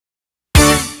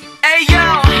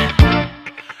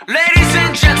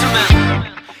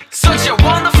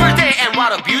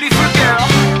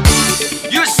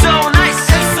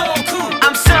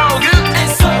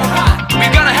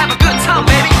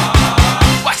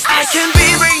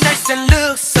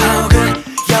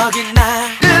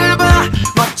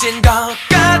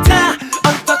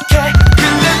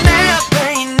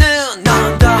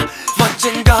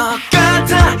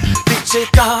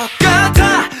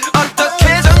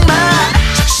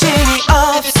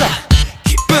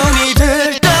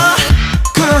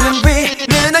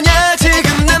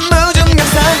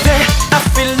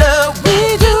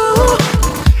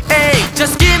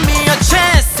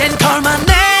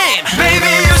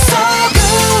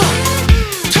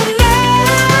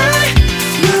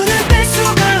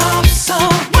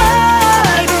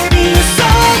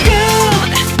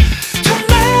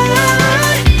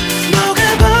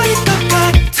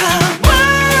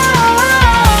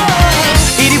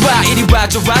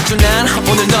봐줘 난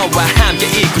오늘 너와 함께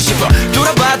있고 싶어.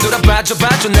 돌아봐줘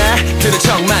나 그래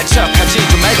정말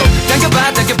척하지도 말고.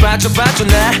 당겨봐줘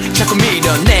나 자꾸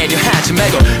밀어내려 하지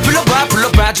말고.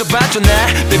 불러봐줘 나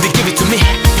baby give it to me.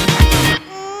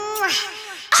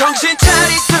 정신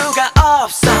차릴 수가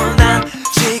없어 난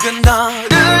지금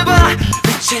너를 봐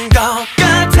미친 것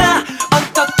같아.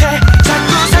 어떻게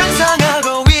자꾸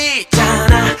상상하고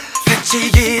있잖아.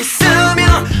 같이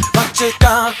있으면 멋질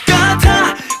것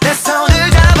같아. 내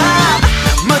손을 잡아.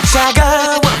 너무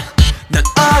차가워 넌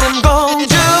얼음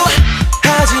공주.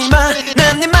 하지만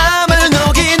난 네 맘을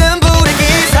녹이는 불의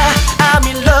기사. I'm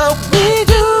in love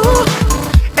with you.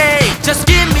 Hey, just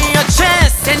give me a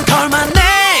chance and call my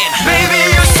name.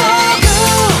 Baby you're so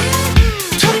good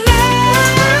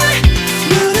tonight.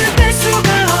 눈을 뗄 수가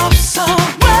없어.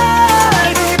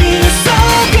 Why baby you're so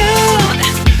good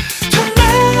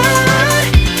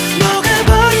tonight.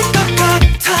 녹아버릴 것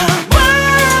같아.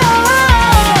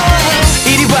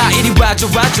 Why 이리 와줘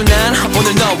난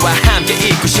오늘 너와 함께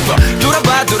있고 싶어.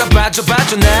 돌아봐줘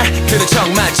나 그래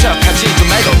정말 척하지도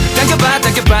말고.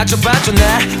 당겨봐줘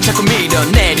나 자꾸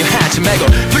밀어내려 하지 말고.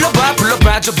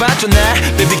 불러봐줘 나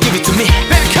baby give it to me.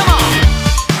 Baby come on.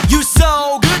 You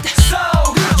so good,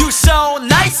 you so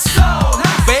nice,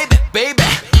 baby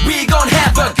we gon'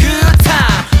 have a good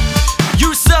time.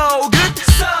 You so good,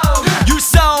 you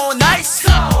so nice,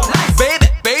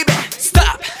 baby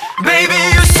stop. Baby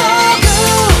you're so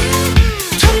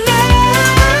good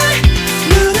tonight.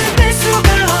 눈을 뗄 수가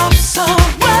없어.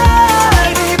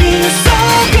 Why baby you're so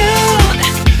good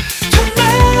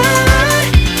tonight.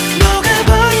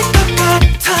 녹아버릴 것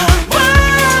같아.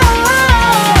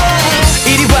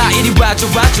 이리 와줘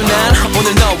난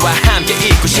오늘 너와 함께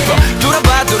있고 싶어.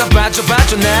 돌아봐줘 나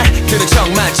그래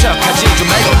정말 척하지도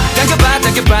말고.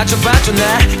 당겨봐줘 나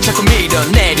자꾸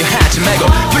밀어내려 하지 말고.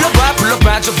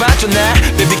 불러봐줘 나